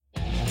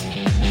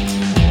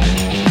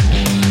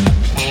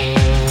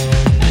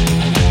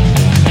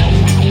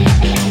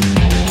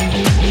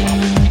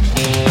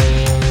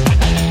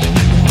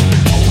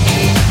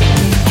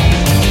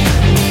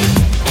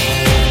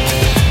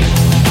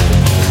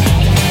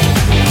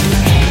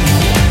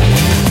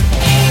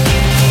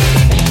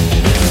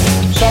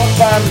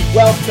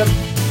Welcome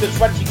to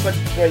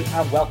 2023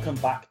 and welcome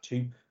back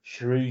to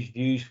Shrews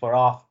Views for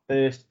our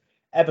first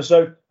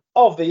episode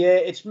of the year.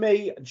 It's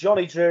me,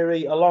 Johnny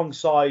Drury,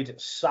 alongside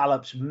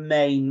Salop's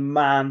main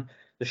man,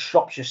 the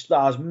Shropshire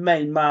Stars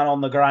main man on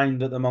the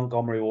ground at the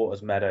Montgomery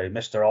Waters Meadow,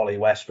 Mr. Ollie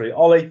Westbury.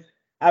 Ollie,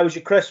 how was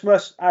your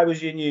Christmas? How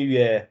was your New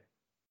Year?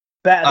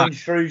 Better than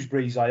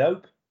Shrewsbury's, I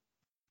hope.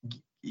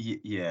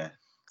 Yeah.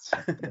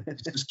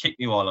 Just kick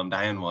me while I'm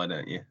down, why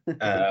don't you?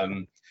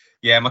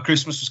 Yeah, my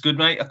Christmas was good,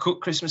 mate. I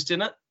cooked Christmas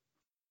dinner.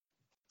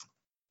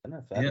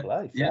 Fair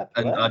play.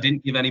 And I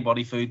didn't give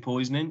anybody food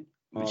poisoning,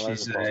 which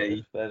is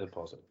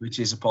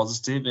a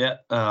positive. Yeah,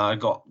 I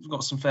got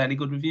some fairly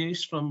good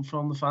reviews from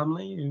the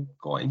family who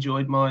quite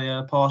enjoyed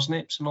my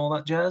parsnips and all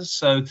that jazz.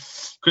 So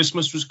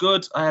Christmas was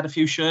good. I had a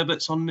few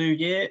sherbets on New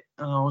Year.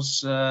 I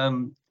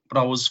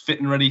was fit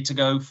and ready to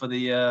go for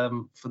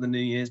the New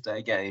Year's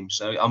Day game.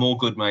 So I'm all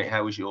good, mate.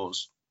 How was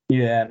yours?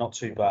 Yeah, not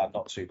too bad.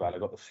 I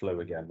got the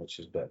flu again, which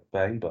is a bit of a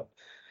pain, but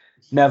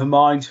never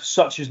mind.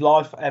 Such is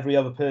life. Every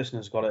other person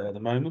has got it at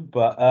the moment,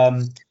 but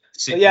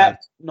yeah,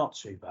 not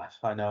too bad.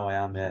 I know I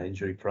am. Yeah,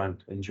 injury prone.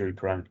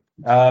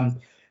 But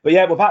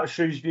yeah, we're back to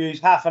Shrews Views.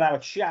 Half an hour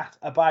chat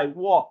about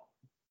what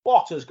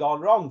has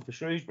gone wrong for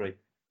Shrewsbury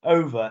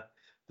over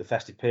the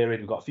festive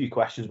period. We've got a few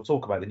questions. We'll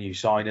talk about the new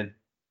signing,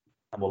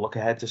 and we'll look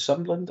ahead to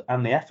Sunderland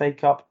and the FA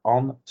Cup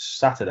on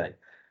Saturday.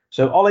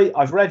 So, Ollie,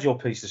 I've read your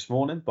piece this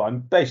morning, but I'm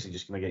basically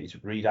just going to get you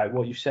to read out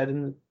what you said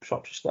in the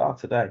Shropshire Star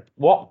today.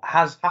 What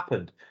has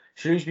happened?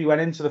 Shrewsbury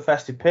went into the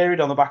festive period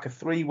on the back of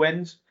 3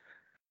 wins.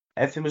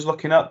 Everything was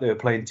looking up. They were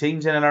playing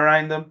teams in and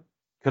around them.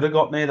 Could have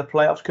got near the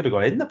playoffs. Could have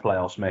got in the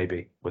playoffs,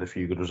 maybe, with a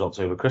few good results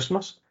over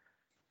Christmas.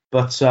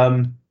 But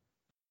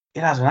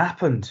it hasn't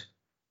happened.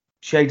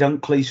 Shea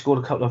Dunkley scored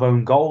a couple of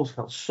own goals.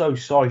 Felt so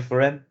sorry for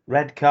him.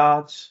 Red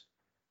cards,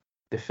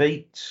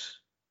 defeats,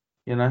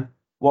 you know.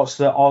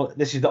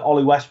 This is the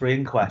Ollie Westbury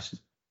inquest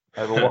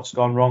over what's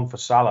gone wrong for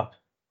Salop.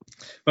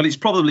 Well, it's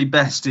probably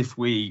best if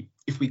we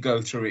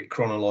go through it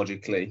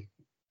chronologically.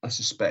 I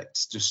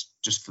suspect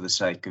just for the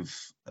sake of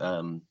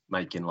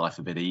making life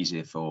a bit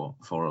easier for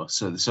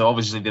us. So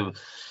obviously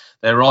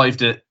they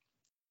arrived at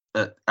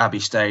Abbey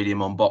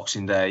Stadium on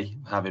Boxing Day,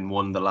 having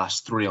won the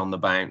last 3 on the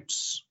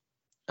bounce.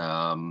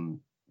 But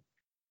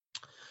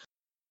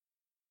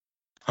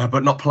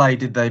not played,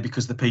 did they?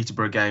 Because the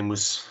Peterborough game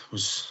was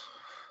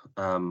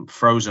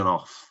frozen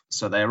off.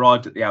 So they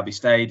arrived at the Abbey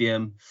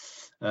Stadium.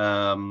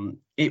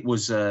 It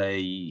was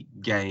a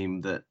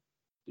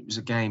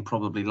game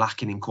probably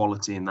lacking in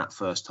quality in that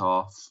first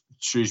half.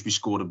 Shrewsbury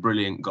scored a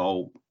brilliant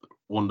goal,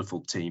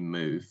 wonderful team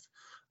move.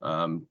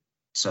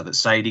 So that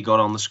Sadie got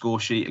on the score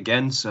sheet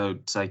again, so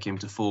take him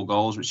to 4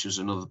 goals, which was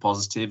another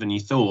positive. And you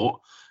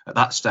thought at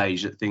that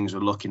stage that things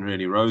were looking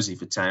really rosy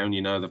for Town.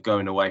 You know, they're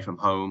going away from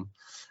home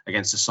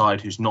against a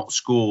side who's not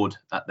scored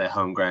at their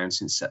home ground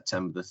since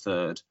September the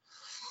 3rd.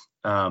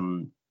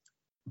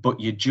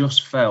 But you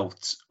just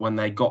felt when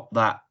they got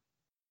that,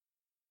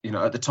 you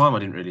know, at the time I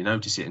didn't really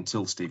notice it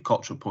until Steve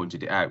Cottrell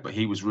pointed it out, but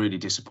he was really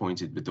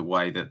disappointed with the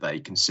way that they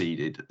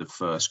conceded the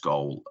first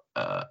goal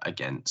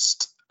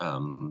against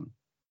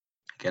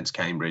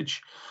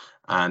Cambridge.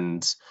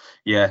 And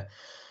yeah,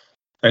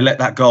 they let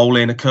that goal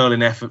in, a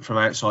curling effort from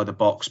outside the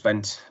box,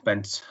 bent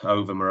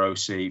over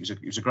Morosi.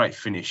 It was a great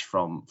finish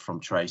from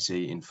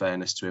Tracy, in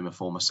fairness to him, a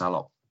former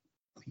Salop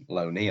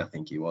loanee, I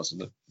think he was, I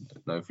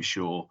don't know for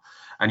sure.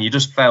 And you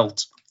just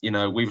felt, you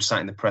know, we were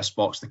sat in the press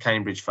box, the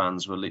Cambridge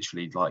fans were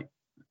literally like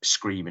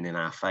screaming in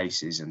our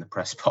faces in the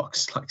press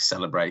box, like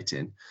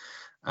celebrating.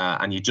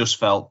 And you just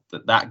felt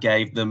that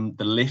gave them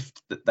the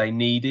lift that they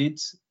needed,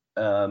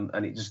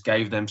 and it just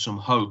gave them some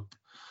hope.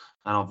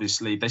 And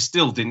obviously they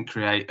still didn't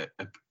create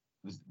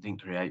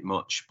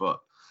much,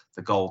 but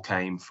the goal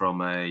came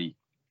from a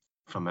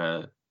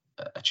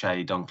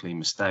Che Dunkley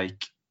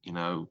mistake. You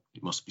know,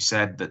 it must be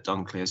said that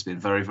Dunkley has been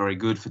very, very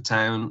good for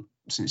Town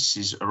since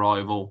his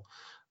arrival.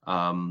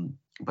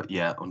 But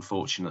yeah,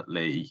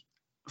 unfortunately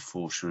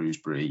for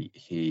Shrewsbury,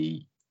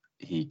 he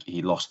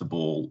lost the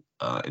ball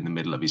in the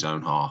middle of his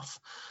own half,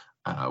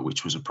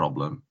 which was a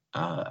problem.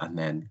 And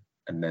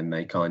then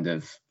they kind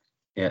of,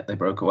 they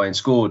broke away and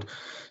scored.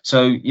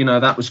 So, you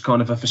know, that was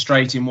kind of a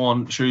frustrating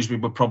one.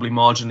 Shrewsbury were probably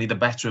marginally the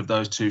better of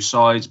those two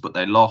sides, but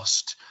they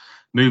lost.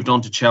 Moved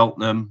on to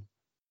Cheltenham.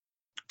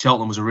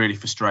 Cheltenham was a really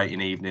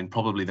frustrating evening,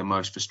 probably the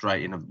most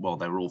frustrating. Well,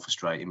 they were all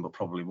frustrating, but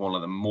probably one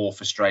of the more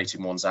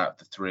frustrating ones out of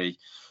the 3.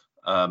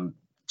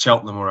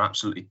 Cheltenham were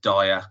absolutely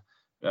dire.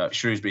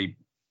 Shrewsbury,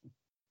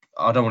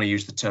 I don't want to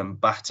use the term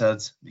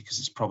battered because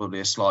it's probably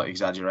a slight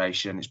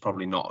exaggeration. It's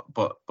probably not,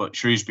 but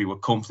Shrewsbury were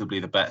comfortably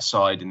the better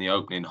side in the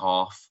opening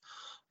half.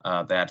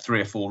 They had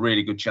 3 or 4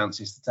 really good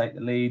chances to take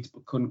the lead,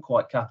 but couldn't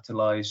quite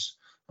capitalise.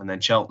 And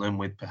then Cheltenham,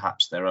 with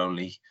perhaps their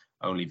only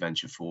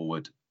venture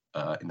forward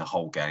in the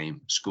whole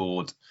game,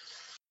 scored.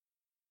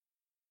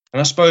 And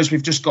I suppose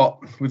we've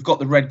got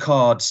the red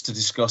cards to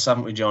discuss,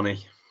 haven't we,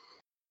 Johnny?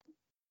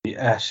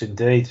 Yes,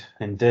 indeed.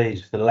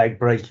 The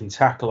leg-breaking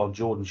tackle on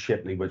Jordan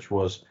Shipley, which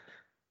was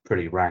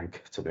pretty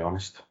rank, to be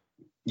honest.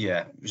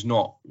 Yeah, it was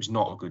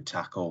not a good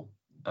tackle.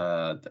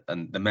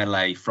 and the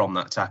melee from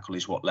that tackle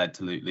is what led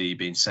to Luke Lee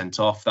being sent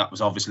off. That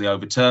was obviously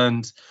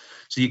overturned.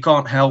 So you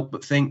can't help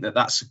but think that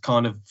that's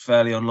kind of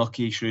fairly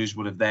unlucky. Shrews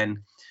would have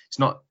then,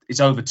 it's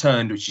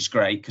overturned, which is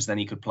great because then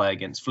he could play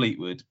against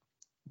Fleetwood.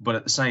 But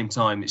at the same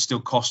time, it still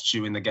costs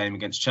you in the game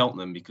against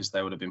Cheltenham because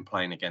they would have been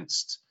playing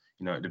against,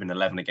 it would have been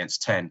 11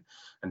 against 10.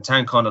 And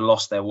Town kind of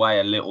lost their way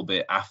a little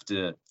bit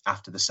after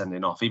the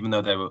sending off, even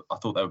though I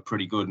thought they were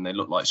pretty good and they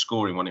looked like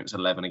scoring when it was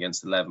 11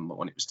 against 11. But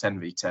when it was 10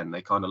 v 10,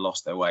 they kind of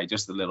lost their way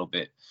just a little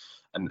bit.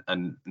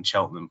 And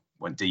Cheltenham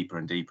went deeper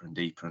and deeper and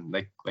deeper. And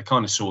they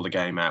kind of saw the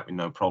game out with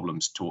no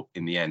problems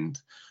in the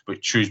end.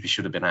 But Shrewsbury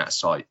should have been out of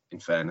sight,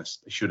 in fairness.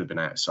 They should have been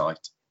out of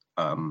sight.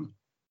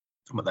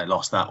 But they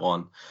lost that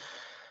one.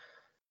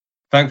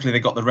 Thankfully, they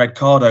got the red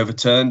card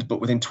overturned,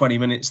 but within 20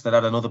 minutes, they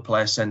had another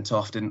player sent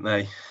off, didn't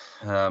they?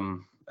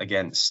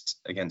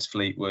 Against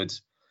Fleetwood.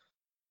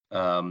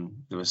 There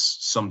was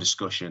some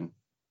discussion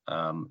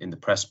in the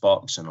press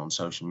box and on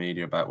social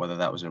media about whether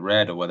that was a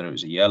red or whether it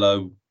was a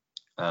yellow.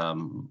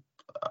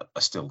 I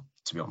still,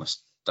 to be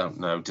honest, don't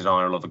know. Did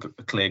Ireland have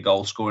a clear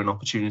goal scoring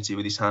opportunity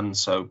with his hands?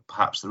 So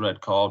perhaps the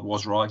red card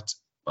was right.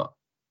 But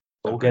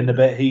all getting a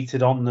bit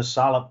heated on the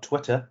Salop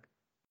Twitter.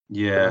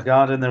 Yeah.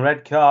 Regarding the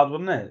red card,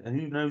 wasn't it? And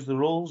who knows the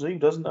rules? Who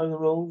doesn't know the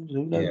rules?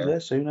 Who knows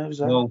this? Who knows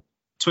that? Well,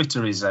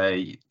 Twitter is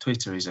a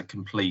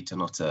complete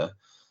and utter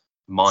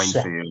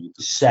minefield.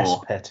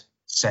 Cesspit.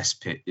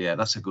 Cesspit. Yeah,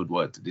 that's a good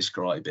word to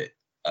describe it.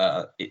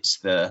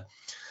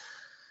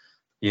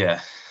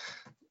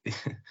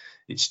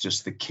 It's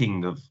just the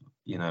king of,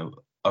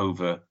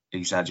 over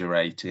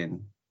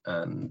exaggerating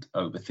and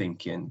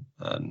overthinking,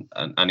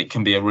 and it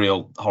can be a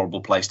real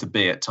horrible place to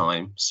be at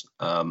times,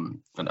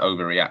 and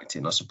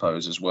overreacting, I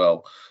suppose, as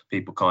well.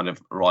 People kind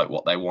of write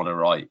what they want to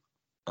write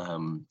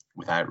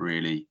without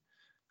really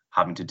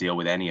having to deal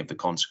with any of the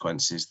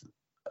consequences.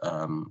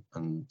 So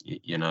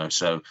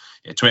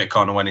Twitter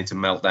kind of went into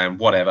meltdown.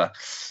 Whatever,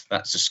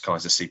 that's just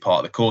kind of part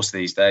of the course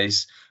these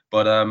days.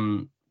 But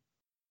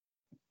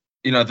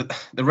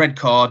the red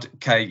card,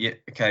 okay,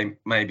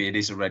 maybe it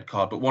is a red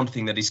card, but one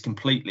thing that is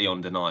completely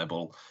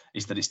undeniable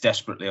is that it's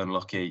desperately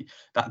unlucky.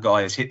 That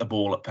guy has hit the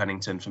ball at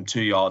Pennington from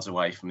 2 yards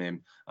away from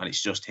him, and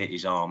it's just hit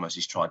his arm as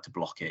he's tried to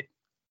block it.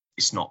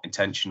 It's not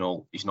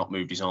intentional. He's not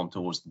moved his arm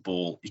towards the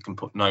ball. You can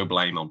put no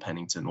blame on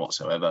Pennington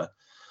whatsoever.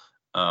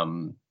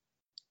 And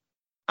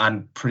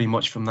pretty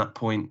much from that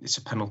point, it's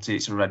a penalty,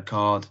 it's a red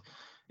card.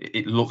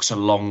 It looks a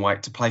long way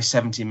to play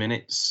 70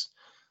 minutes.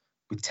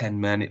 With 10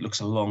 men, it looks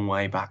a long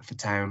way back for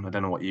Town. I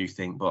don't know what you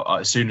think, but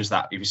as soon as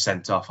he was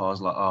sent off, I was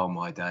like, oh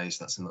my days,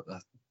 they're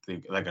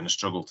going to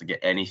struggle to get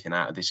anything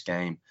out of this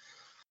game.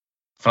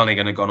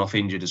 Flanagan had gone off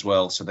injured as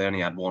well, so they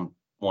only had one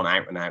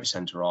out and out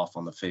centre half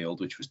on the field,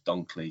 which was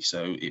Dunkley.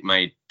 So it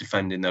made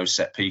defending those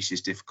set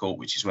pieces difficult,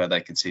 which is where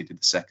they conceded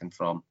the second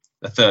from.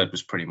 The third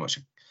was pretty much,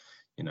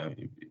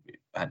 it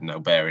had no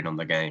bearing on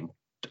the game.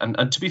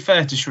 And to be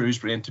fair to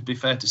Shrewsbury and to be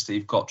fair to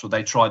Steve Cottrell,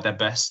 they tried their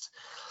best.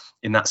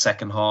 In that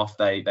second half,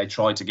 they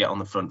tried to get on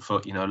the front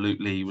foot. Luke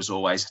Lee was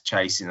always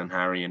chasing and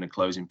harrying and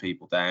closing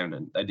people down,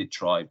 and they did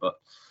try. But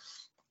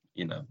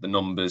the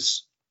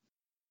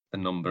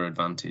number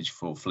advantage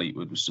for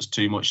Fleetwood was just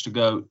too much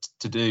to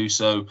do.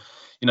 So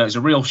it's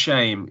a real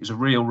shame. It's a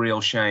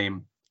real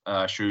shame.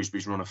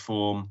 Shrewsbury's run of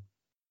form.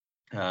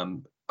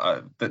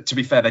 But to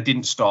be fair, they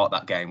didn't start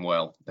that game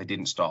well. But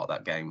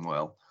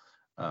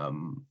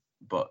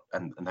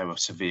they were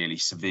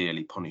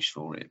severely punished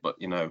for it. But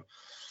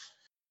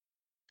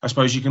I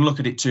suppose you can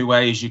look at it two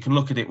ways. You can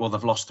look at it, well,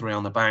 they've lost 3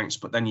 on the bounce,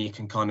 but then you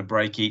can kind of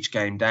break each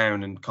game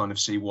down and kind of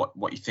see what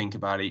you think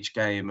about each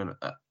game. And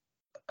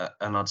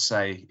I'd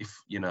say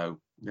I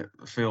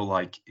feel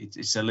like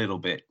it's a little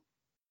bit,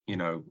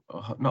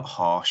 not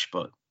harsh,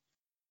 but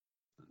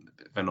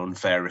an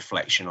unfair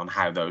reflection on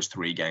how those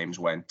 3 games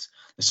went.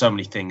 There's so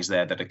many things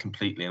there that are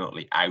completely and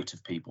utterly out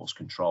of people's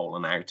control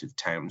and out of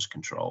Town's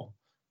control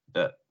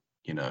that,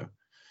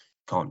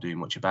 can't do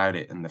much about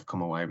it, and they've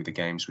come away with the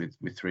games with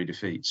 3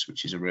 defeats,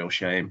 which is a real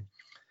shame.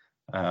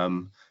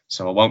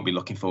 So I won't be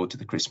looking forward to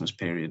the Christmas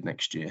period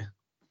next year.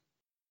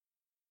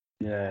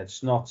 Yeah,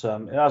 it's not.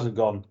 It hasn't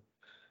gone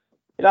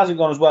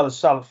as well as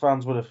Salop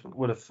fans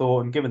would have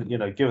thought, and given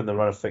the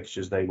run of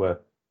fixtures they were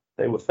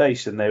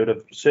facing, they would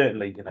have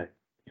certainly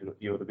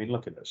you would have been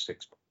looking at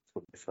 6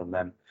 points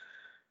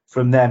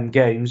from them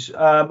games.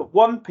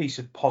 One piece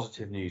of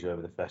positive news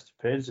over the festive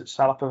period is that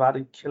Salop have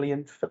added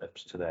Killian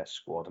Phillips to their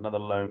squad, another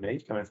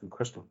loanee coming from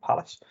Crystal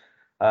Palace.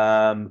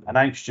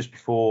 Announced just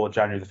before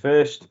January the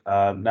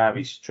 1st. Now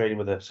he's training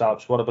with the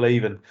Salop squad, I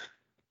believe, and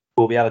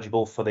will be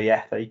eligible for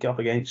the FA Cup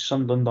against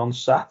Sunderland on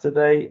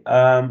Saturday.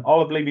 I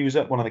believe he was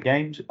at one of the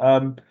games.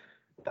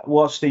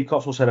 What Steve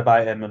Cottrell said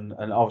about him,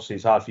 and obviously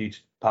it's hard for you to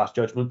pass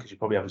judgment because you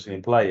probably haven't seen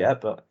him play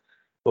yet, but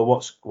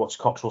what's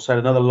Cottrell said,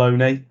 another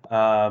loanee,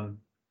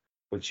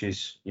 which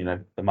is,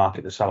 the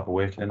market that Salop are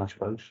working in, I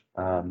suppose.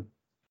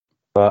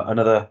 But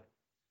another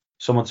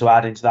someone to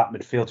add into that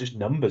midfield, just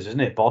numbers, isn't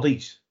it?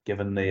 Bodies,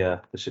 given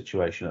the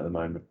situation at the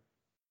moment.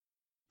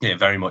 Yeah,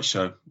 very much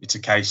so. It's a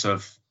case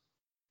of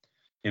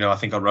I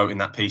think I wrote in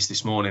that piece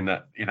this morning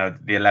that,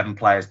 the 11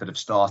 players that have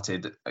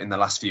started in the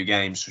last few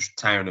games for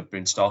Town have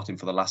been starting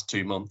for the last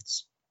 2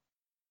 months.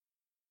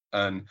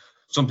 And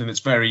something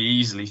that's very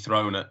easily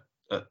thrown at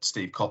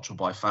Steve Cotterill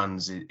by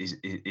fans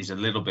is a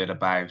little bit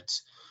about,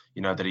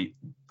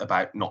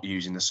 about not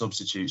using the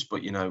substitutes.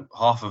 But,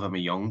 half of them are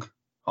young,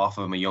 half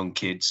of them are young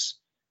kids.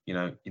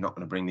 You're not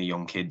going to bring the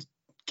young kids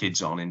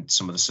on in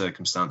some of the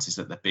circumstances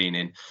that they've been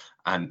in.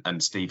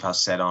 And Steve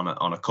has said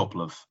on a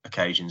couple of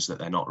occasions that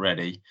they're not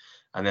ready.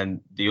 And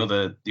then the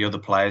other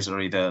players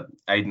are either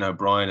Aidan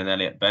O'Brien and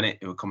Elliot Bennett,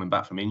 who are coming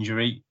back from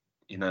injury.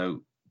 I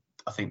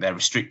think they're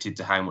restricted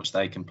to how much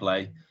they can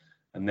play.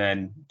 And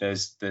then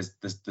there's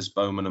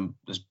Bowman and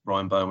there's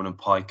Brian Bowman and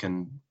Pike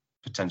and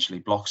potentially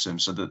Bloxham.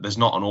 So there's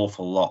not an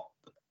awful lot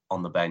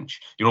on the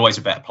bench. You're always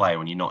a better player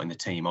when you're not in the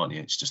team, aren't you?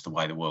 It's just the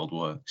way the world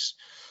works.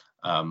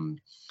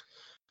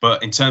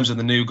 But in terms of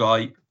the new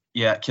guy,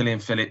 Killian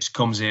Phillips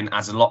comes in,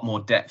 adds a lot more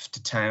depth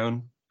to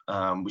Town,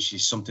 which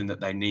is something that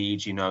they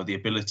need. The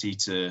ability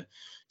to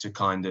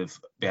kind of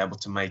be able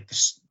to make to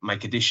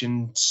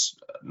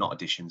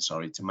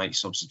make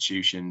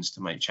substitutions,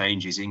 to make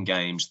changes in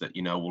games that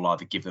will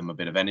either give them a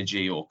bit of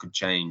energy or could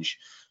change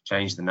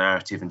the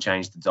narrative and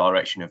change the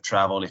direction of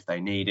travel if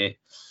they need it.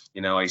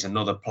 He's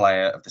another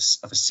player of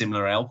a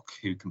similar ilk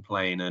who can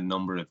play in a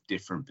number of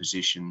different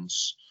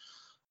positions.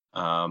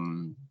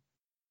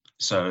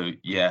 So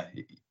yeah,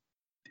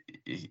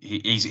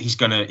 he's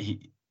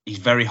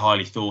very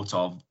highly thought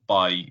of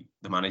by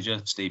the manager,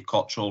 Steve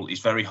Cotterill.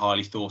 He's very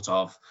highly thought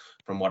of,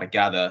 from what I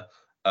gather,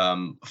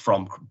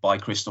 by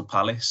Crystal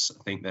Palace.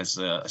 I think there's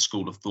a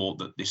school of thought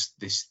that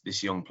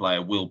this young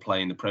player will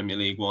play in the Premier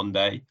League one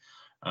day.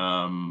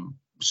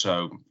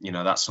 So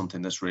that's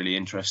something that's really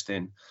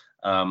interesting.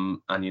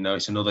 And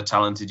it's another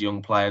talented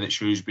young player that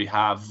Shrewsbury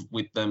have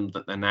with them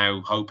that they're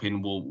now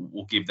hoping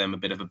will give them a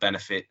bit of a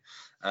benefit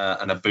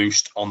and a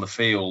boost on the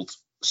field.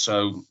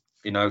 So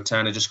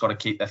Town have just got to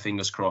keep their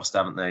fingers crossed,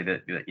 haven't they?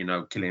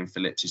 That Killian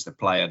Phillips is the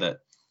player that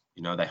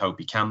they hope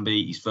he can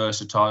be. He's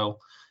versatile.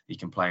 He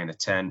can play in a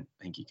 10.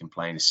 I think he can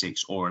play in a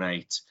 6 or an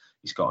 8.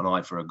 He's got an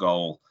eye for a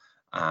goal.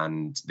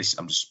 And this,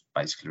 I'm just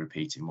basically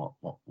repeating what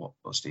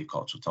Steve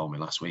Cotterill told me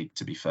last week,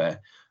 to be fair.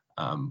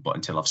 But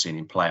until I've seen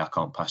him play, I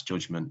can't pass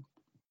judgment.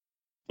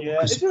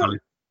 Yeah.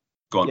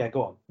 Go on. Yeah,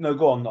 go on. No,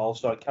 go on. I'll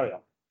start. Carry on.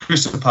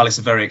 Crystal Palace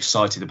are very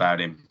excited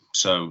about him.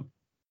 So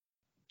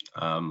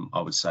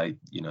I would say,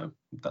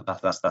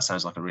 that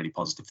sounds like a really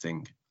positive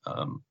thing.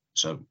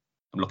 So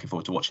I'm looking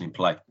forward to watching him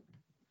play.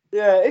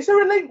 Yeah, is there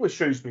a link with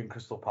Shrewsbury and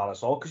Crystal Palace?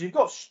 Because you've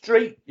got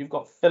Street, you've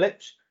got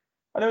Phillips.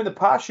 I know in the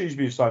past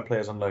Shrewsbury have signed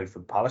players on loan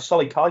from Palace.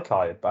 Solly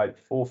Kaikai about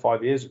 4 or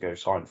 5 years ago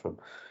signed from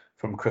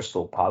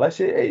Crystal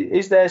Palace.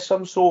 Is there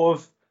some sort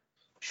of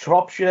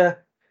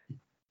Shropshire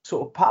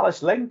sort of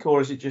Palace link, or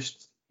is it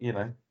just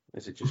one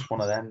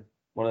of them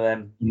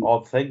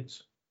odd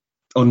things?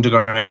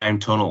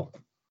 Underground tunnel.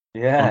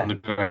 Yeah.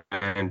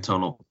 Underground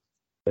tunnel.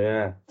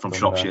 Yeah. From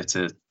Shropshire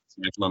to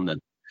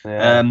London.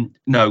 Yeah.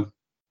 No,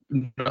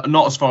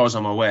 not as far as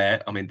I'm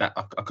aware. I mean, that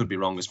I could be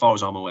wrong. As far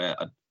as I'm aware,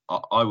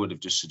 I would have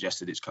just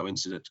suggested it's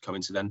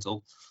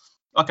coincidental.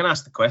 I can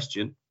ask the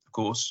question, of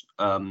course,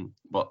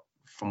 but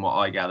from what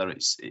I gather,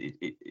 it's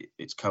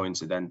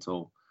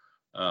coincidental.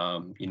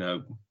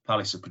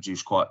 Palace have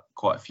produced quite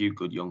a few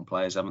good young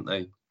players, haven't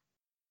they,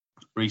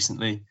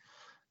 recently?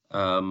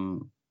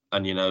 And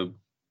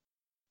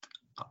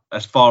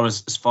as far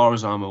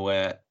as I'm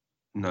aware,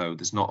 no,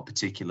 there's not a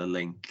particular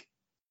link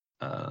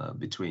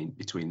between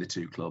the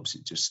two clubs.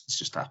 It's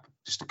just a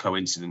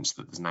coincidence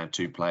that there's now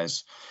 2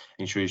 players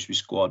in Shrewsbury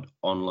squad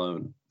on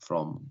loan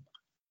from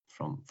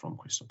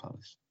Crystal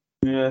Palace.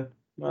 Yeah,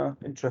 well,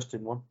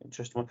 interesting one.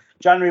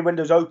 January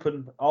window's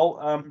open.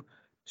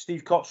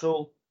 Steve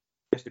Cotterill,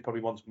 I guess he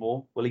probably wants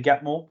more. Will he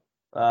get more?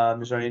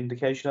 Is there any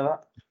indication of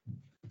that?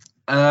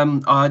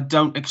 I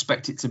don't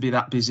expect it to be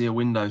that busy a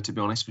window, to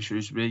be honest, for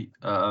Shrewsbury.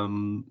 I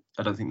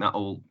don't think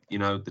that'll,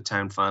 the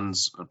Town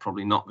fans are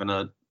probably not going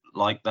to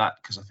like that,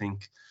 because I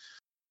think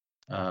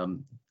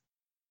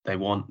they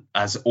want,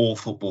 as all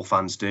football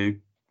fans do,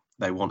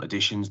 they want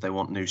additions, they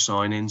want new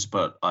signings,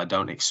 but I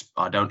don't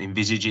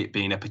envisage it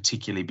being a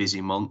particularly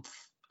busy month.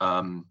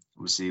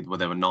 Obviously,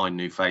 there were 9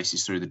 new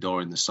faces through the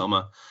door in the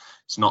summer.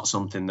 It's not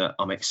something that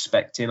I'm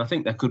expecting. I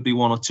think there could be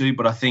 1 or 2,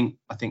 but I think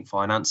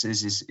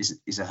finances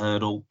is a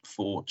hurdle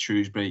for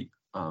Shrewsbury.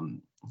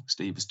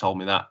 Steve has told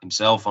me that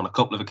himself on a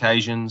couple of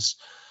occasions,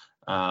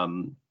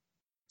 and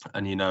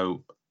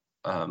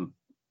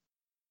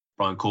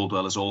Brian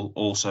Caldwell has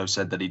also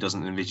said that he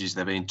doesn't envisage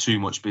there being too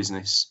much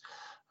business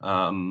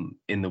in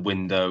the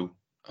window.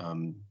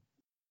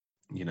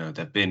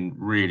 They've been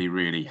really,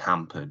 really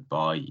hampered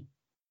by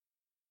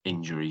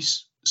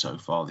injuries so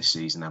far this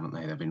season, haven't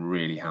they? They've been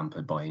really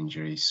hampered by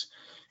injuries.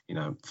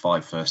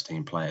 5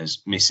 first-team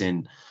players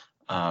missing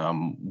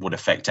would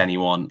affect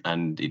anyone,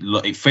 and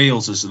it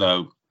feels as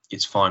though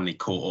it's finally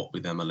caught up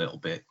with them a little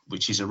bit,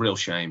 which is a real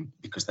shame,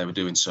 because they were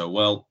doing so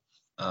well.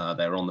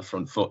 They were on the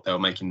front foot. They were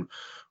making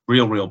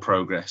real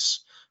progress.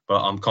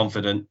 But I'm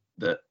confident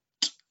that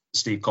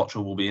Steve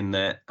Cotterill will be in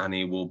there, and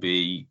he will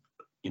be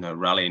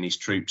rallying his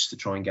troops to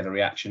try and get a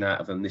reaction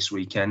out of them this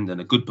weekend,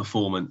 and a good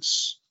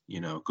performance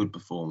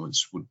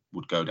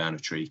would go down a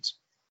treat.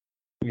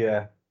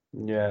 Yeah,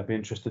 I'd be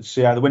interested to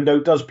see how the window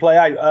does play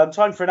out.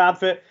 Time for an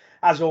advert.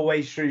 As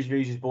always,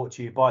 Shrewsbury's is brought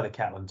to you by the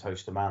Kettle and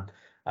Toaster Man.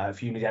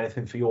 If you need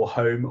anything for your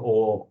home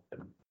or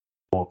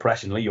more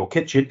pressingly your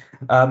kitchen,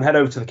 head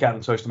over to the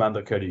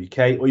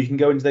kettleandtoasterman.co.uk, or you can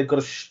go into, they've got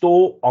a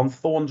store on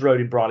Thorns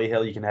Road in Bradley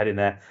Hill. You can head in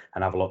there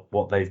and have a look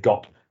what they've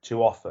got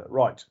to offer.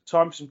 Right,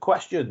 time for some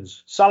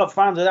questions. Salop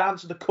fans had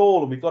answered the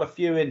call, and we've got a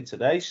few in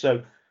today,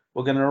 so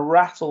we're going to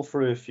rattle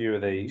through a few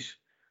of these.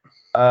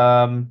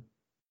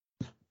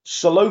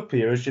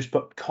 Salopia has just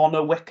put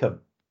Connor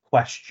Wickham ?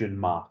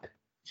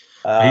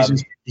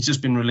 He's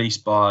just been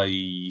released by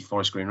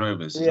Forest Green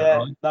Rovers. Is that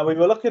right? Now we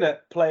were looking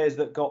at players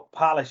that got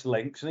Palace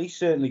links, and he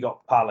certainly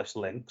got Palace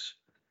links.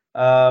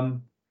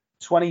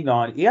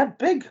 29.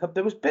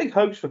 There was big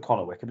hopes for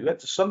Connor Wickham. He went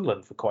to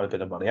Sunderland for quite a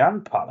bit of money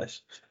and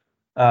Palace.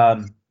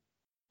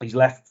 He's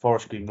left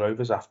Forest Green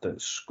Rovers after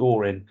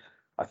scoring,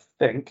 I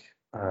think,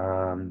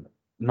 9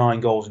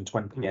 goals in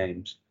 20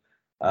 games.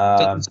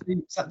 Is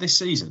that this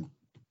season?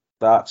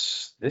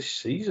 That's this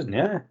season,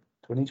 yeah.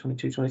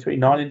 2022-23,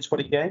 9 in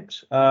 20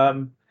 games.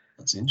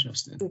 That's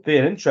interesting. It'd be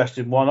an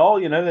interesting one.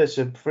 There's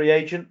a free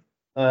agent.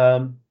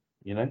 Salopper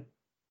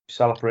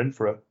in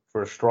for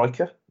a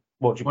striker.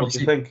 What do you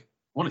think?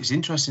 Well, it's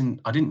interesting.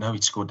 I didn't know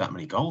he'd scored that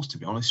many goals, to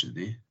be honest with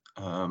you.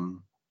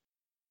 I'm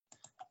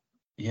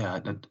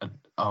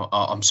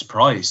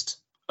surprised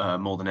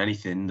more than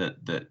anything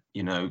that they're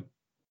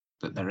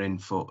in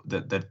for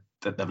that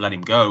they've let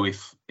him go.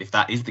 If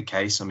that is the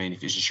case, I mean,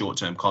 if it's a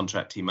short-term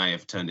contract, he may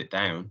have turned it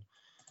down.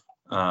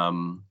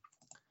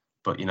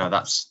 But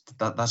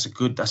that's a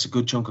good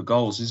chunk of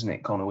goals, isn't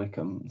it? Connor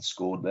Wickham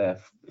scored there.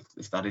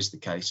 If that is the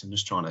case, I'm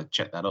just trying to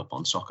check that up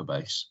on Soccer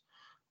Base.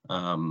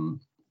 And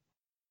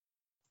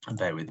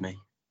bear with me.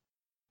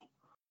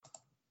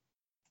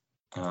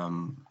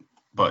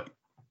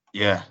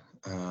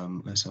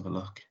 Let's have a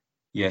look.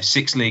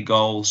 6 league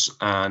goals,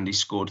 and he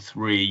scored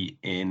 3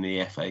 in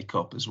the FA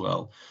Cup as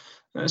well.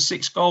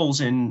 6 goals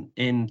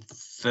in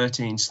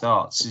 13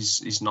 starts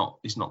is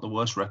not the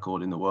worst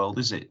record in the world,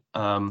 is it?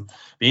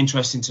 Be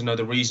interesting to know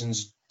the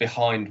reasons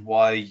behind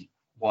why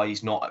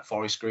he's not at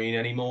Forest Green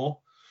anymore.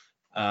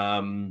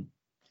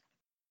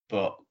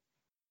 But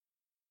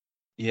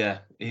yeah,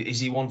 is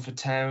he one for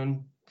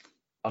Town?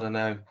 I don't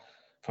know.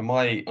 From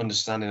my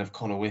understanding of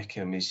Connor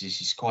Wickham,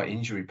 he's quite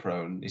injury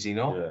prone, is he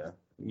not?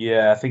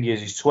 Yeah, I think he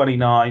is. He's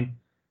 29,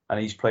 and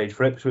he's played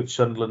for Ipswich,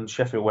 Sunderland,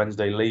 Sheffield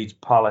Wednesday, Leeds,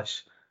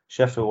 Palace,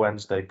 Sheffield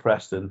Wednesday,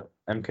 Preston,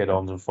 MK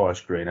Dons and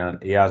Forest Green,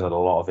 and he has had a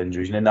lot of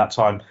injuries. And in that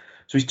time,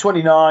 so he's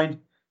 29,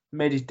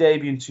 made his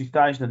debut in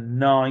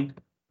 2009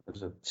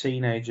 as a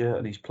teenager,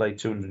 and he's played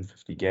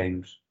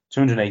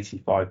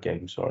 285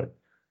 games, sorry.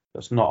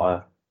 That's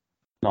not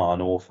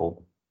an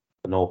awful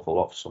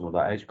lot for someone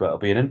of that age, but it'll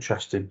be an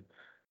interesting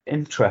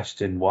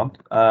one.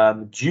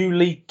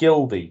 Julie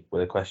Gildy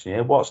with a question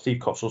here. What are Steve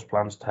Cottrell's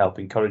plans to help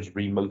encourage and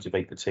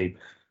remotivate the team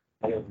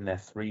in their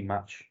 3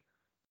 match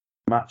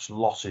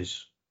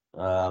losses?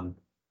 I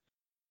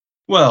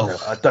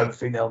don't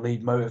think they'll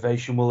need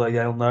motivation, will they?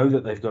 They'll know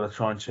that they've got to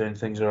try and turn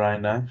things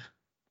around now.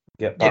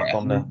 Get back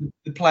on there.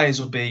 The players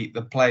will be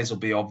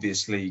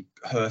obviously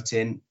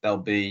hurting. They'll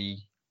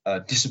be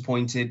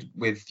disappointed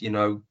with, they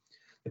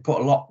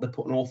put an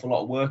awful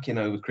lot of work in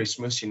over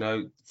Christmas.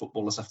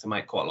 Footballers have to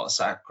make quite a lot of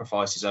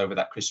sacrifices over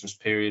that Christmas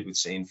period with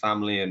seeing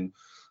family and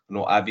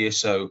what have you.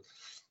 So,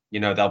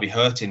 they'll be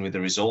hurting with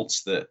the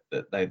results that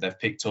they've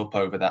picked up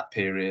over that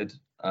period,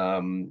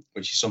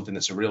 which is something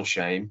that's a real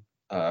shame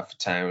for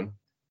Town.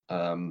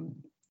 I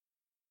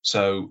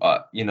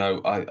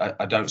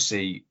don't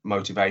see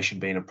motivation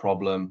being a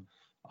problem.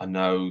 I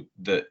know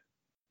that,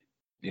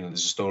 there's a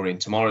story in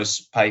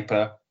tomorrow's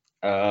paper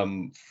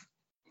that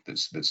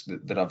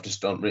I've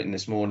just written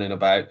this morning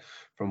about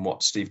from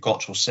what Steve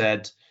Cottrell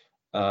said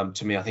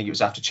to me. I think it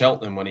was after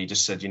Cheltenham when he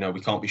just said,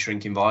 we can't be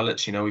shrinking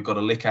violets. We've got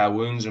to lick our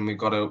wounds and we've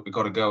got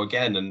to go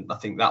again. And I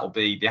think that'll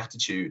be the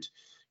attitude.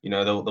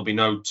 There'll be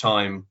no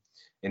time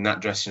in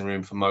that dressing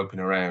room for moping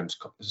around.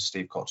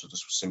 Steve Cottrell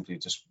simply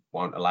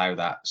won't allow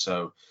that.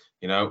 So,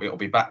 it'll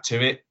be back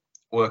to it,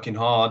 working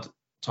hard,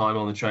 time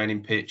on the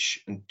training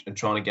pitch and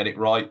trying to get it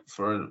right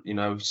for,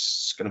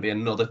 it's going to be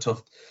another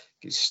tough.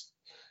 It's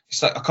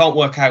like, I can't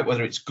work out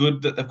whether it's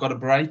good that they've got a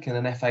break in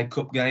an FA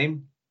Cup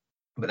game,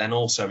 but then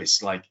also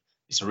it's like,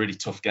 it's a really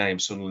tough game.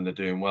 Sunderland are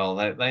doing well.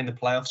 They're in the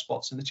playoff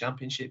spots in the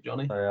Championship,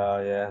 Johnny. They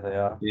are, yeah, they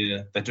are.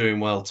 Yeah, they're doing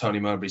well. Tony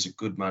Mowbray's a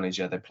good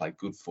manager. They play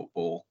good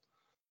football.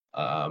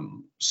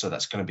 So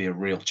that's going to be a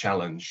real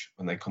challenge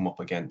when they come up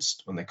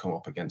against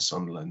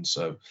Sunderland.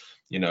 So,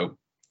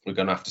 we're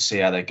going to have to see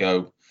how they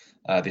go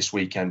this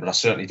weekend. But I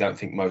certainly don't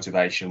think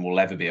motivation will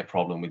ever be a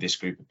problem with this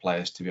group of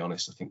players. To be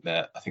honest, I think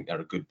they're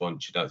a good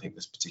bunch. I don't think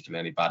there's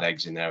particularly any bad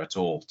eggs in there at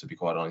all. To be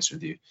quite honest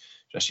with you,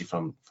 especially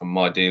from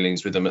my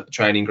dealings with them at the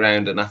training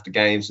ground and after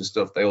games and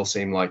stuff, they all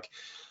seem like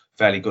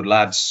fairly good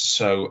lads.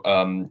 So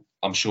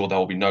I'm sure there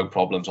will be no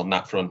problems on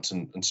that front,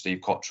 and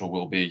Steve Cottrell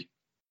will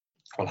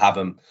have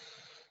them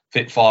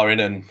fit, firing,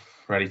 and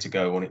ready to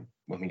go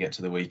when we get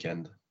to the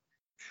weekend.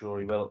 Sure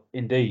he will,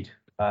 indeed.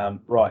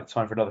 Right,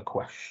 time for another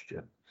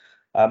question.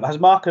 Has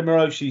Marco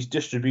Morosi's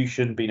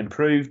distribution been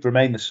improved,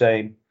 remained the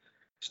same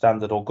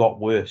standard, or got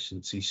worse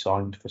since he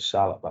signed for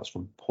Salah? That's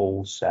from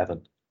Paul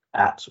 7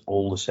 at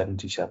all the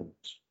 77s.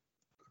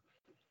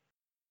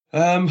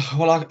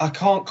 Well, I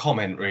can't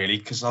comment really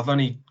because I've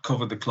only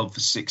covered the club for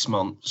 6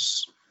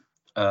 months.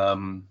 I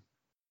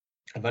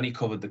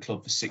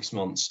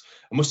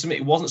must admit,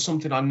 it wasn't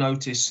something I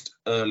noticed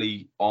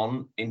early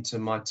on into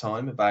my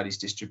time about his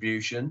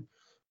distribution,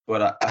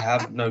 but I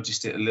have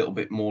noticed it a little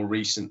bit more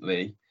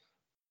recently.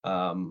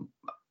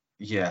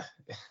 Yeah,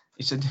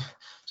 it's a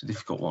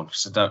difficult one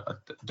because I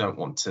don't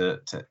want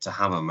to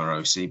hammer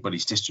Morosi, but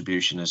his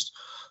distribution has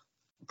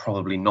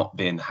probably not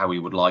been how he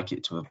would like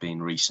it to have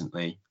been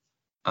recently.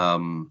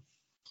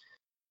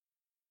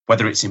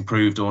 Whether it's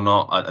improved or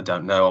not, I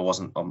don't know.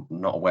 I'm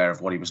not aware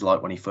of what he was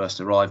like when he first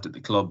arrived at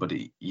the club, but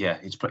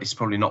it's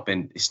probably not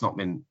been. It's not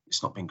been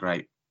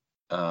great.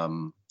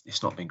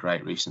 It's not been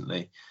great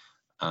recently.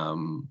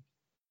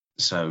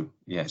 So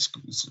yeah, it's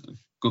a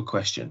good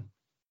question.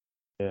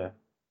 Yeah.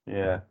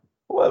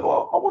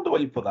 Well, I wonder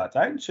what you put that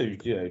down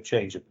to.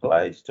 Change of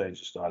play,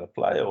 change of style of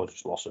play, or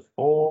just loss of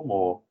form,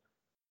 or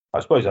I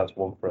suppose that's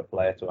one for a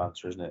player to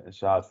answer, isn't it? It's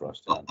hard for us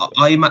to answer.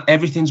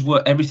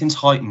 Everything's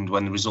heightened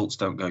when the results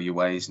don't go your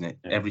way, isn't it?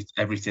 Yeah.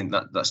 Everything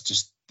that's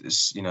just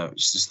it's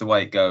just the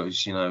way it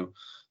goes.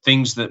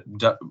 Things that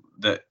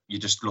you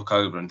just look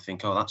over and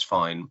think, oh, that's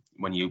fine.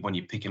 When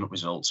you're picking up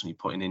results and you're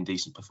putting in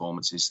decent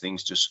performances,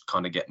 things just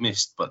kind of get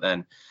missed. But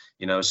then,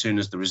 as soon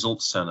as the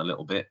results turn a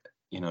little bit,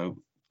 the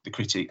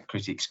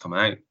critics come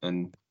out,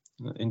 and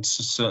in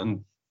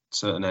certain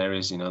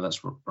areas,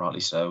 that's rightly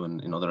so,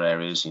 and in other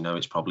areas,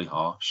 it's probably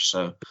harsh.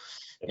 So,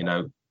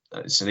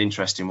 it's an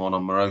interesting one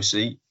on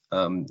Morosi,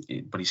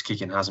 but his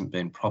kicking hasn't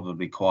been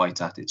probably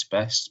quite at its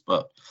best.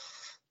 But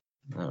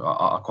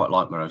I quite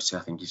like Morosi.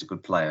 I think he's a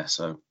good player.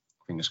 So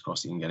fingers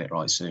crossed he can get it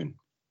right soon.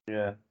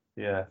 Yeah.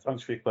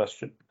 Thanks for your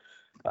question.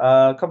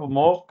 A couple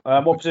more.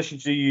 What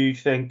positions do you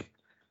think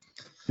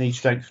need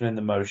strengthening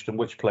the most, and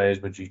which players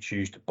would you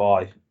choose to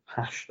buy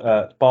 /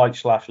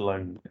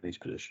 loan in these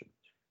positions?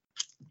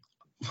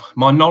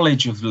 My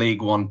knowledge of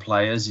League One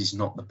players is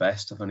not the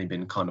best. I've only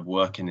been kind of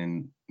working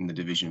in the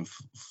division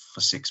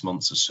for 6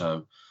 months or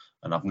so,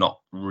 and I've not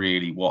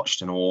really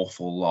watched an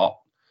awful lot.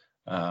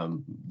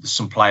 There's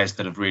some players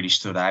that have really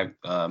stood out.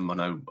 I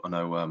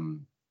know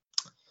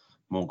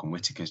Morgan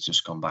Whittaker's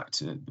just gone back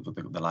to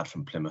the lad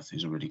from Plymouth,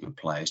 who's a really good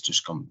player. He's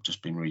just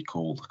been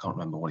recalled. I can't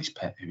remember who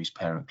his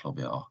parent club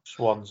are.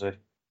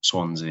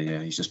 Swansea,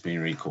 yeah, he's just been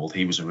recalled.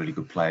 He was a really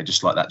good player,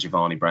 just like that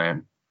Giovanni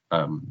Brown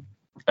at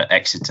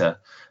Exeter.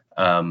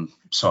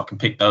 So I can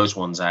pick those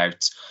ones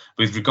out.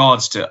 With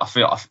regards to, I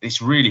feel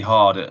it's really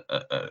hard at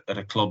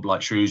a club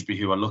like Shrewsbury,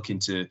 who are looking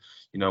to,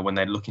 when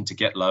they're looking to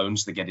get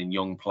loans, they're getting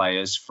young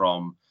players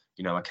from,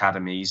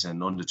 academies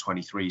and under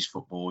 23s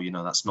football.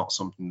 That's not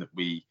something that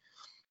we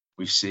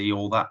see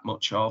all that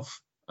much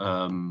of.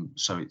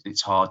 So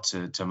it's hard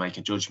to make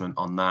a judgment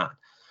on that.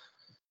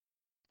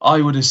 I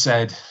would have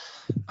said,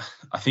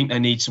 I think they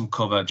need some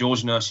cover.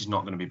 George Nurse is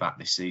not going to be back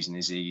this season,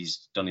 is he?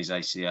 He's done his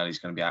ACL. He's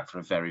going to be out for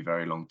a very,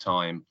 very long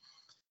time.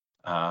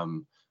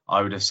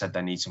 I would have said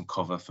they need some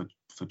cover for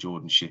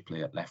Jordan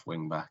Shipley at left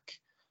wing back.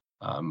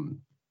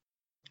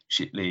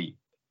 Shipley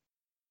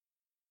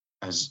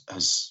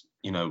has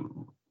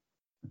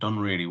done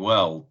really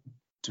well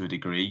to a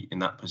degree in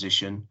that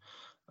position.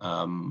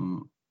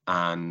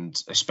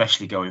 And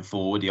especially going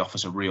forward, he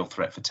offers a real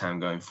threat for Town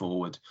going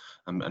forward,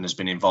 and has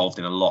been involved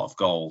in a lot of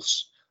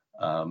goals.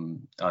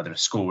 Either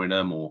scoring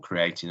them or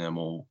creating them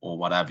or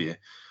what have you.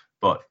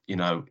 But,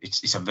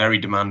 it's a very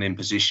demanding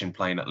position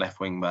playing at left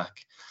wing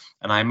back.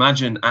 And I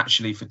imagine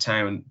actually for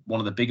Town, one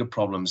of the bigger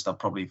problems they'll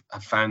probably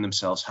have found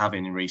themselves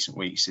having in recent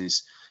weeks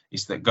is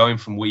that going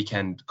from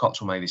weekend,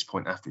 Cottrell made this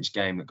point after his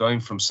game, that going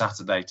from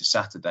Saturday to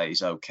Saturday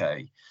is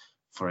okay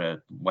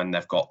for when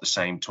they've got the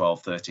same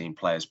 12, 13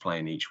 players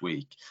playing each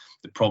week.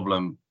 The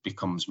problem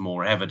becomes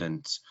more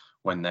evident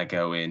when they're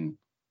going,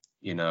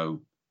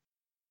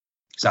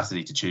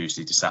 Saturday to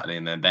Tuesday to Saturday,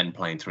 and then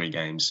playing 3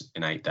 games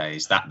in 8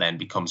 days. That then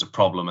becomes a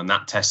problem, and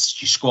that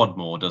tests your squad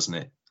more, doesn't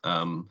it?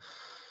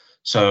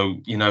 So,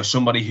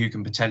 somebody who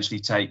can potentially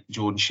take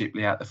Jordan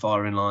Shipley out the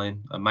firing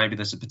line, and maybe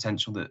there's a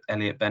potential that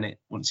Elliot Bennett,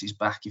 once he's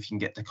back, if you can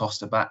get Da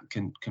Costa back,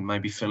 can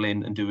maybe fill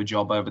in and do a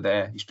job over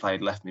there. He's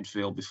played left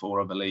midfield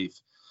before, I believe.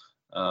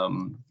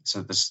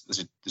 So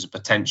there's a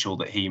potential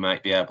that he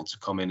might be able to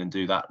come in and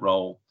do that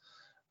role.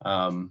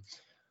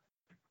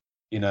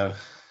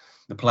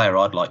 The player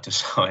I'd like to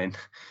sign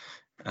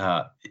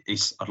I'd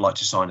like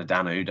to sign a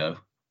Dan Udoh.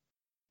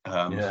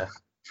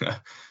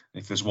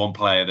 If there's one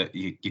player that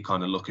you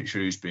kind of look at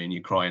Shrewsbury and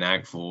you're crying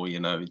out for,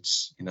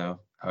 it's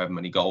however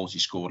many goals he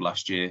scored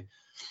last year.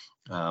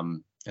 I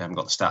haven't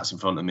got the stats in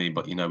front of me,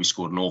 but he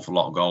scored an awful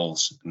lot of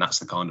goals, and that's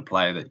the kind of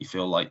player that you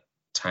feel like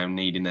Town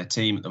need in their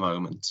team at the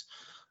moment.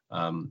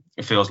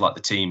 It feels like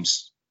the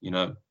team's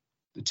doing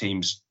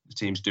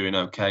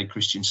okay.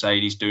 Christian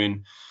Sadie's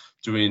doing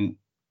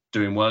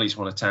doing well. He's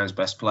one of Town's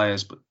best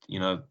players, but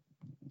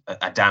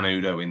a Dan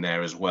Udo in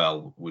there as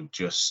well would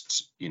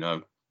just,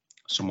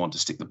 someone to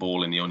stick the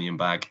ball in the onion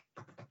bag,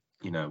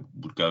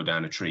 would go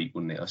down a treat,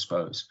 wouldn't it? I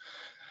suppose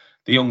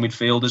the young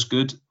midfielder's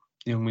good.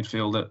 The young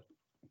midfielder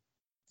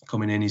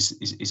coming in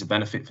is a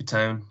benefit for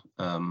Town.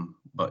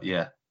 But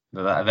yeah,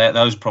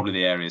 those are probably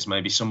the areas.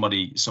 Maybe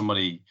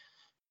somebody.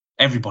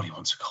 Everybody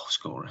wants a goal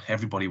scorer.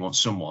 Everybody wants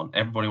someone.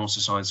 Everybody wants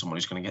to sign someone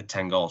who's going to get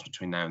 10 goals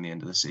between now and the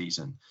end of the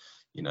season.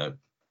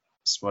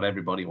 It's what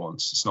everybody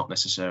wants. It's not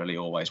necessarily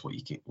always what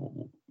you get,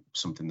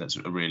 something that's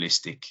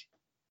realistic.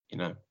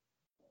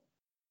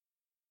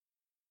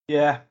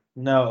 Yeah,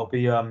 no, it'll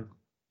be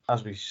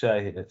as we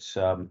say, it's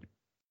going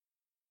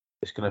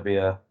to be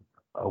a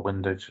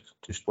window to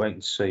just wait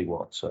and see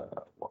what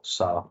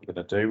Salah are going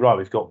to do. Right,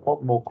 we've got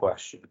one more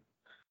question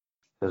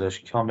that has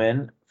come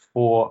in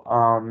for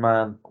our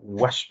man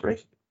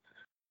Westbury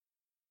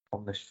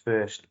on this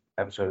first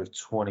episode of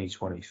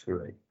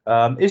 2023.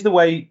 Is the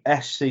way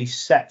SC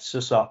sets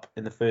us up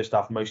in the first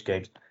half of most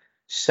games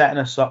setting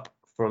us up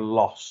for a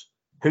loss?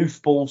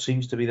 Hoofball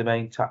seems to be the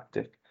main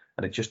tactic,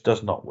 and it just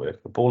does not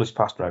work. The ball is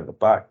passed around the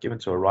back, given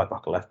to a right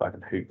back, a left back,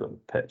 and hooped on the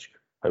pitch,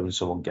 hoping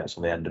someone gets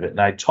on the end of it.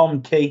 Now,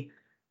 Tom Key,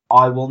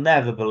 I will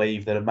never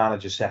believe that a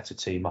manager sets a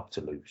team up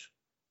to lose.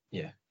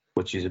 Yeah.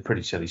 Which is a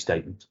pretty silly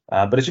statement.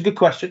 But it's a good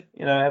question.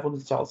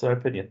 Everyone's entitled to their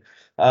opinion.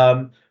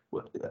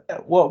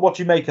 What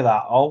do you make of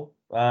that, Ol?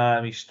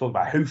 He's talking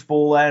about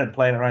hoofball there and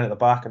playing around at the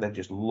back and then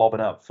just lobbing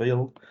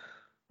upfield.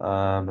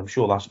 I'm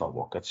sure that's not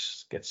what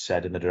gets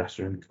said in the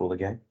dressing room before the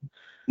game.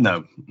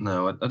 No,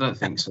 I don't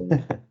think so.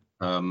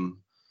 I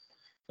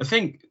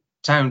think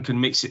Town can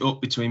mix it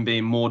up between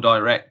being more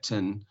direct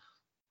and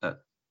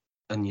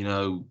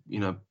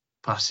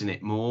passing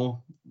it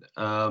more.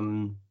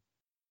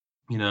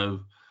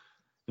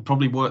 They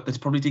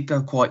probably did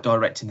go quite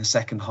direct in the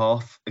second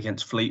half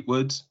against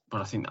Fleetwood,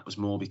 but I think that was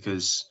more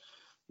because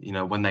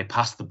when they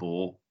passed the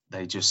ball,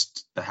 they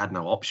had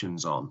no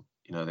options on.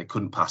 They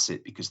couldn't pass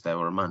it because they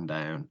were a man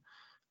down,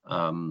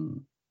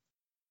 and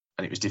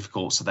it was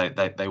difficult. So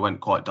they went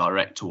quite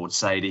direct towards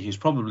Sadie, who's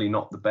probably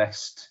not the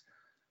best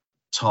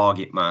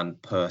target man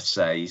per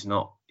se. He's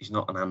not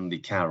an Andy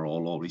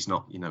Carroll, or he's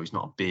not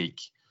a big.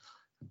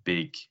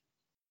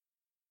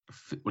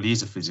 Well, he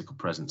is a physical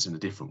presence in a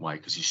different way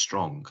because he's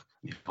strong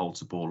and he holds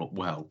the ball up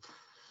well.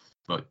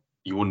 But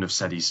you wouldn't have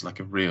said he's like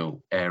a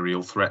real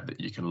aerial threat that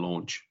you can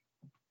launch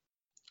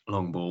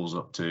long balls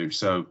up to.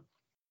 So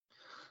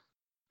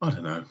I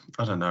don't know.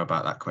 I don't know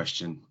about that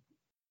question,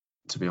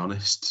 to be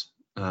honest.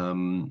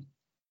 You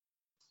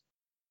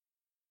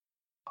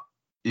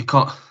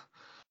can't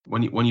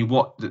when you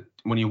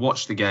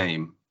watch the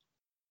game,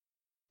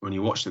 when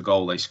you watch the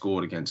goal they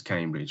scored against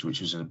Cambridge,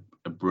 which was a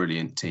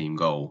brilliant team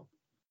goal.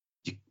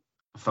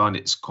 I find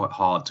it's quite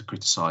hard to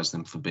criticise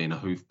them for being a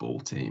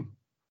hoofball team,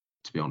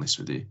 to be honest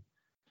with you.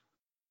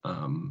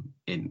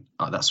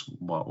 That's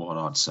what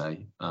I'd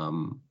say.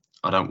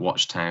 I don't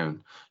watch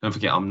Town. Don't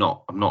forget, I'm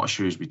not a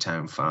Shrewsbury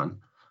Town fan.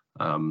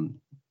 I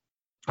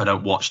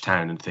don't watch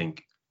Town and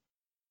think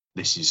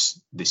this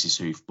is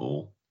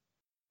hoofball.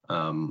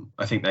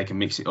 I think they can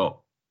mix it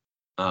up.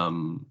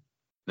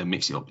 They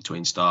mix it up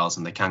between styles,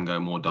 and they can go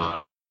more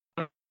direct,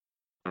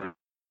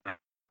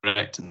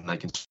 and they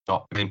can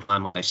stop game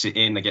plan. They sit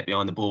in, they get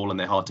behind the ball, and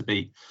they're hard to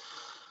beat.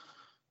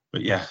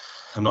 But yeah,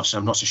 I'm not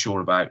so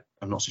sure about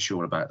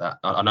that.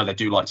 I know they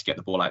do like to get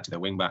the ball out to their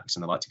wing backs,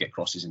 and they like to get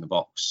crosses in the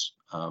box,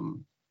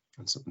 and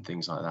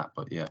things like that.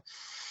 But yeah,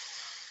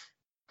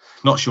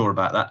 not sure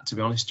about that, to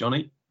be honest,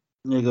 Johnny.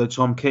 There you go,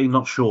 Tom Key.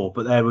 Not sure,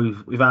 but there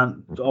we've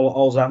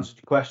all's answered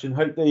your question.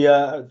 Hope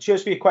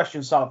cheers for your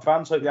question, Salop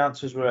fans. Hope the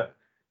answers were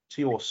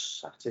to your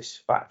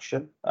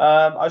satisfaction.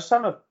 I was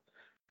having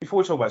before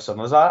we talk about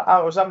something,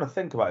 I was having to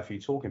think about a few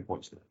talking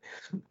points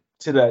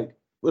today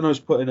when I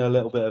was putting a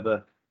little bit of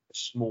a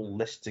small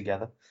list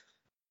together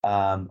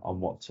on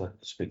what to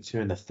speak to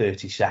in the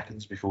 30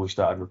 seconds before we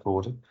started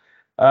recording.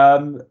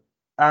 And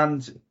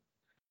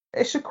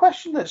it's a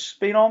question that's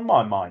been on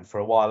my mind for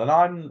a while, and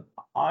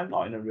I'm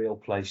not in a real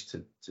place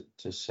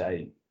to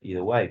say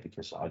either way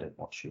because I don't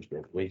watch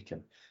Shrewsbury every week,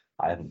 and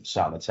I haven't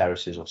sat on the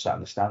terraces or sat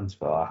in the stands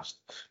for the last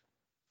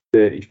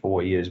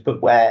 34 years.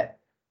 But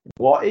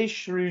what is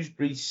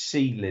Shrewsbury's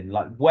ceiling?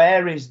 Like,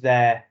 where is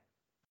their,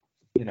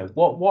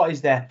 what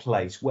is their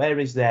place? Where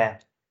is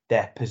their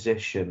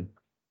position?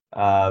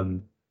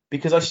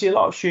 Because I see a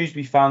lot of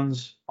Shrewsbury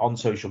fans on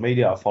social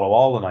media. I follow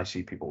all, and I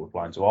see people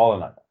replying to all,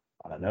 and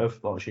I know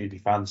a lot of Shrewsbury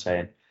fans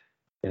saying,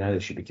 they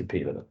should be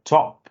competing at the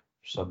top.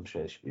 Some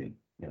say they should be,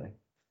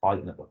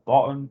 fighting at the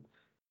bottom.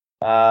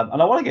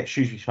 And I want to get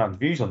Shrewsbury fans'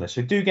 views on this.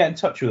 So do get in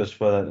touch with us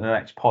for the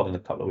next pod in a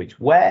couple of weeks.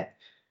 Where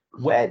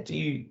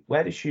do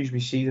Shrewsbury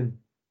see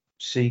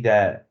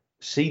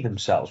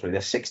themselves? Really,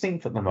 they're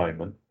 16th at the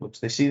moment, which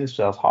they see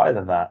themselves higher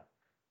than that.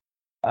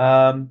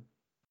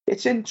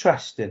 It's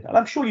interesting, and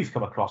I'm sure you've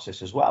come across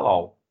this as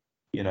well,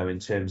 in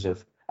terms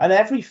of, and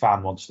every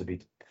fan wants to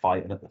be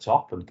fighting at the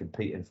top and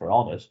competing for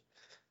honours.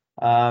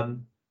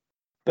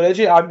 But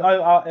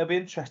it'll be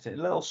interesting, a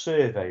little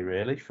survey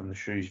really from the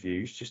Shrews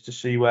views, just to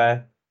see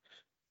where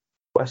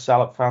where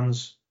Salop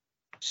fans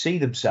see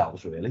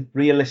themselves, really,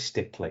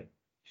 realistically,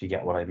 if you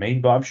get what I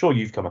mean. But I'm sure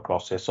you've come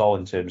across this all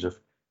in terms of,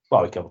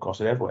 well, we come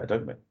across it everywhere,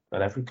 don't we?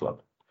 At every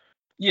club.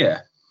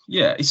 Yeah.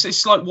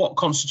 It's like what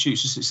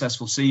constitutes a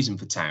successful season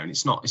for Town.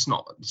 It's not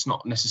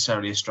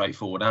necessarily a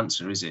straightforward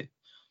answer, is it?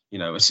 You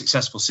know, a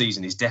successful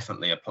season is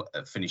definitely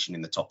a finishing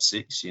in the top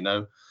 6. You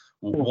know,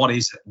 what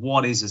is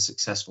a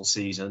successful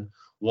season?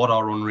 What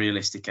are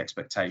unrealistic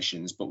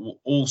expectations? But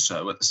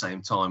also at the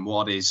same time,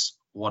 what is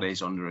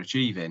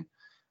underachieving?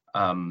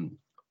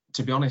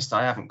 To be honest,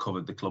 I haven't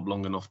covered the club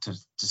long enough to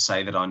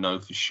say that I know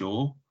for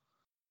sure.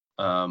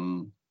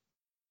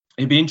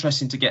 It'd be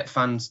interesting to get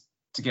fans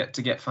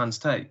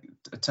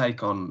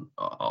take on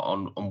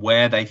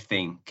where they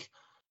think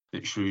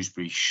that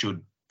Shrewsbury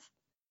should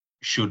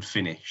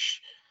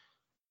finish,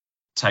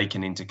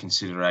 taking into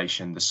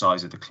consideration the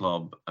size of the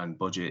club and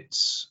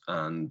budgets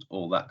and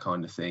all that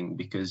kind of thing,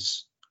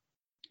 because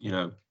you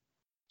know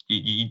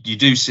you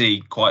do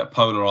see quite a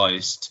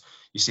polarized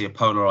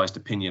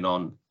opinion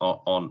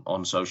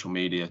on social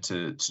media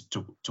to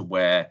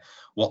where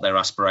what their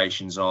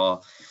aspirations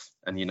are,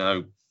 and you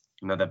know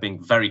they've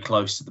been very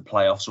close to the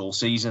playoffs all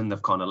season.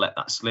 They've kind of let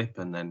that slip,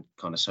 and then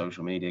kind of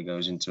social media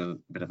goes into a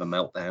bit of a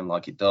meltdown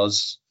like it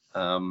does.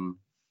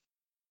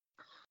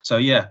 So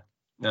yeah,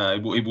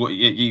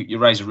 you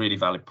raise a really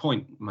valid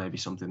point. Maybe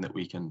something that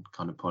we can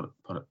kind of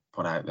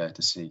put out there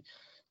to see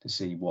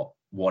what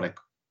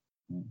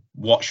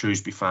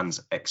Shrewsbury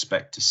fans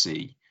expect to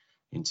see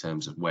in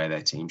terms of where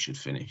their team should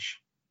finish.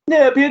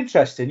 Yeah, it'd be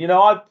interesting. You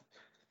know,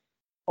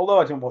 although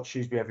I don't watch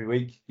Shrewsbury every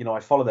week, you know, I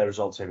follow their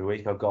results every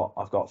week. I've got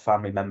a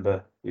family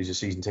member who's a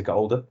season ticket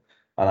holder,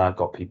 and I've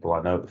got people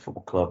I know at the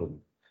football club,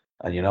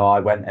 and you know, I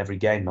went every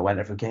game. And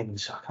I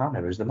can't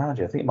remember who's the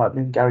manager. I think it might have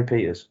been Gary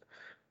Peters,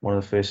 one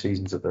of the first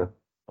seasons at the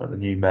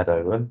new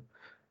Meadow. And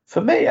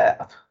for me,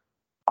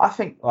 I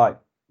think like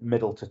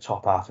middle to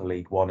top half of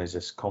League One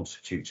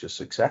constitutes a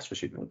success for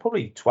Shrewsbury.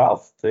 Probably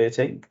 12th,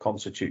 13th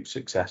constitutes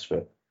success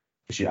for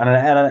Shrewsbury,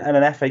 and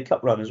an FA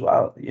Cup run as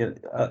well. You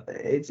know,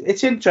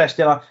 it's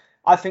interesting.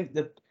 I think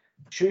that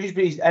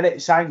Shrewsbury's, and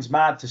it sounds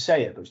mad to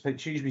say it, but I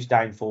think Shrewsbury's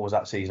downfall was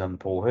that season under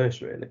Paul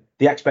Hurst, really.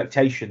 The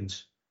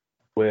expectations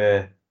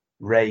were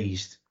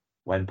raised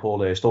when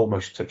Paul Hurst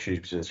almost took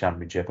Shrewsbury to the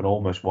Championship and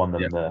almost won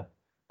them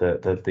the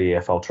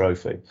EFL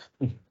trophy.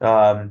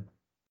 But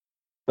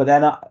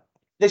then,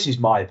 this is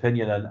my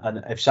opinion,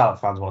 and if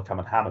Salop fans want to come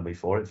and hammer me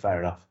for it, fair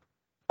enough.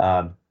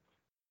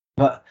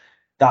 But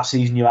that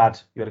season you had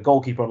a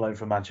goalkeeper on loan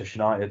from Manchester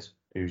United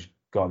who's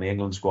got in the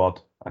England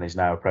squad and is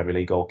now a Premier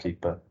League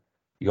goalkeeper.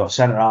 You got a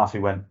centre half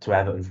who went to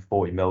Everton for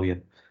 40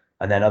 million,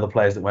 and then other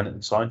players that went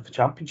and signed for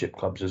Championship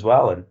clubs as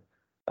well.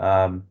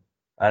 And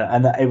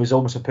it was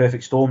almost a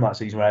perfect storm that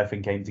season where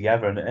everything came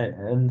together.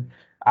 And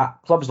at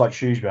clubs like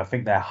Shrewsbury, I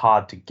think they're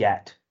hard to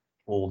get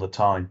all the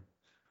time,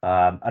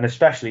 and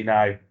especially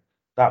now.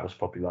 That was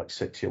probably like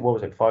 6 years. What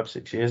was it?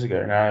 5-6 years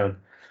ago now,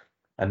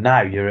 and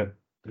now you're at,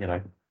 you know,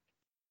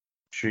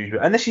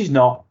 Shrewsbury. And this is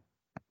not,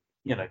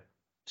 you know,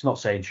 it's not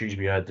saying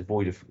Shrewsbury are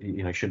devoid of,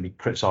 you know, shouldn't be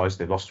criticised.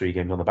 They've lost 3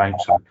 games on the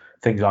bounce and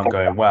things aren't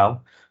going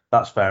well.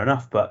 That's fair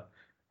enough. But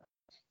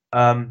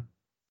I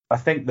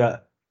think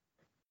that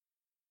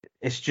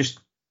it's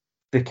just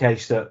the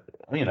case that,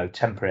 you know,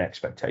 temporary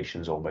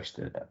expectations almost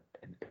in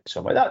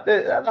some way.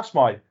 That's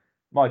my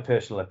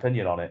personal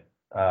opinion on it.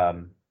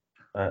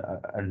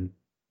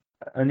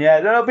 And yeah,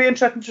 it'll be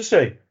interesting to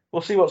see.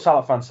 We'll see what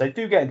Salop fans say.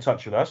 Do get in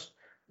touch with us.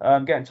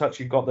 Get in touch.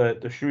 You've got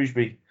the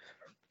Shrewsbury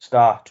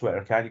Star Twitter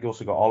account. You've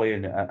also got Ollie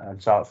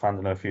and Salop fans.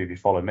 I know a few of you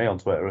follow me on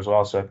Twitter as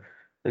well. So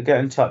get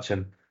in touch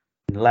and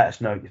let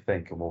us know what you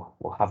think, and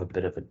we'll have a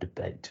bit of a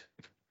debate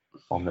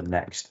on the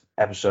next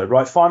episode.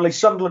 Right, finally,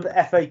 Sunderland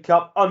FA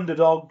Cup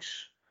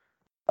underdogs.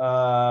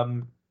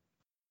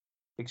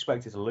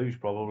 Expected to lose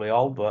probably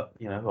all, but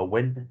you know, a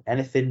win,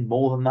 anything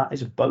more than that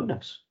is a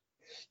bonus.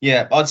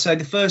 Yeah, I'd say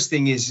the first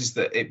thing is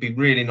that it'd be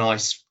really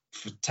nice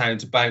for Town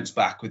to bounce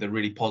back with a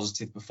really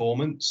positive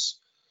performance.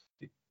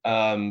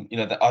 You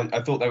know,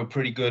 I thought they were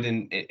pretty good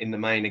in the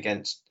main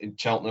against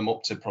Cheltenham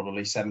up to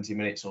probably 70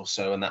 minutes or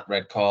so, and that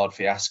red card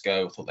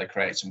fiasco. I thought they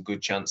created some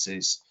good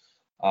chances.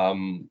 Yeah,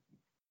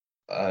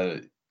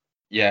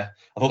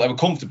 I thought they were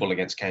comfortable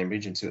against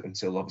Cambridge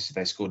until obviously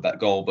they scored that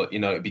goal. But, you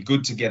know, it'd be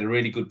good to get a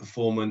really good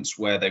performance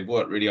where they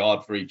worked really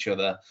hard for each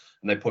other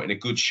and they put in a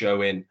good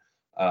show in.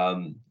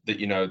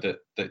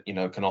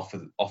 That can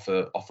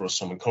offer us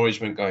some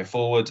encouragement going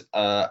forward,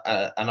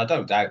 and I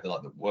don't doubt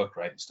the work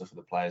rate and stuff for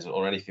the players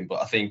or anything,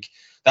 but I think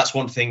that's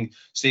one thing.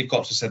 Steve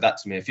Copser said that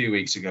to me a few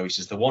weeks ago. He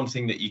says the one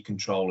thing that you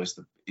control is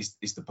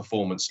the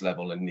performance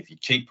level, and if you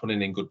keep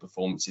putting in good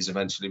performances,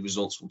 eventually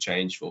results will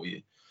change for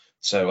you.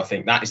 So I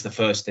think that is the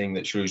first thing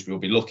that Shrewsbury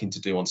will be looking to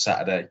do on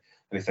Saturday.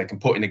 And if they can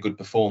put in a good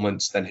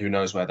performance, then who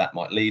knows where that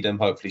might lead them.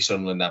 Hopefully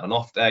Sunderland have an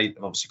off day.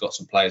 They've obviously got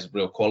some players of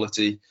real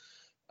quality.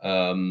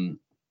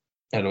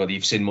 I don't know whether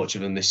you've seen much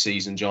of them this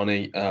season,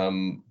 Johnny,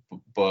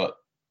 but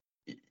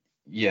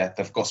yeah,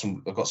 they've got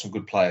some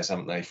good players,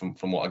 haven't they?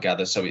 From what I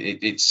gather, so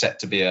it's set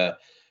to be a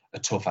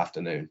tough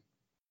afternoon.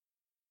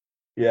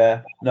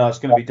 Yeah, no, it's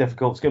going to be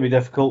difficult. It's going to be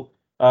difficult.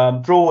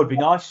 Draw would be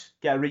nice.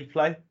 Get a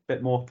replay,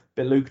 bit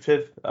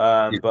lucrative.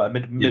 But a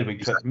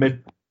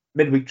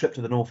midweek trip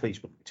to the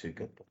northeast wouldn't be too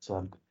good.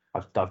 But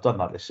I've done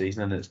that this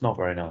season, and it's not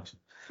very nice.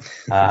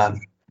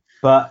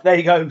 But there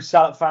you go,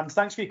 Salop fans.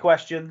 Thanks for your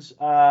questions.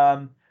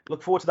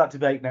 Look forward to that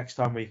debate next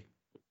time we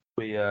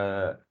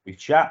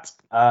chat.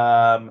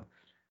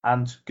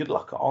 And good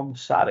luck on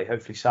Saturday.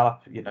 Hopefully,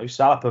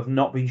 Salop have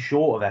not been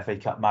short of FA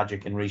Cup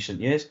magic in recent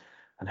years,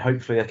 and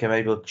hopefully they can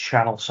maybe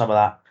channel some of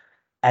that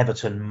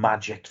Everton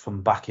magic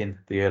from back in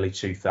the early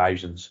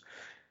 2000s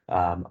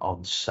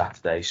on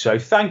Saturday. So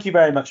thank you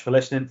very much for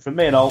listening. From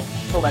me and all,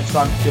 until next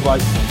time,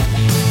 goodbye.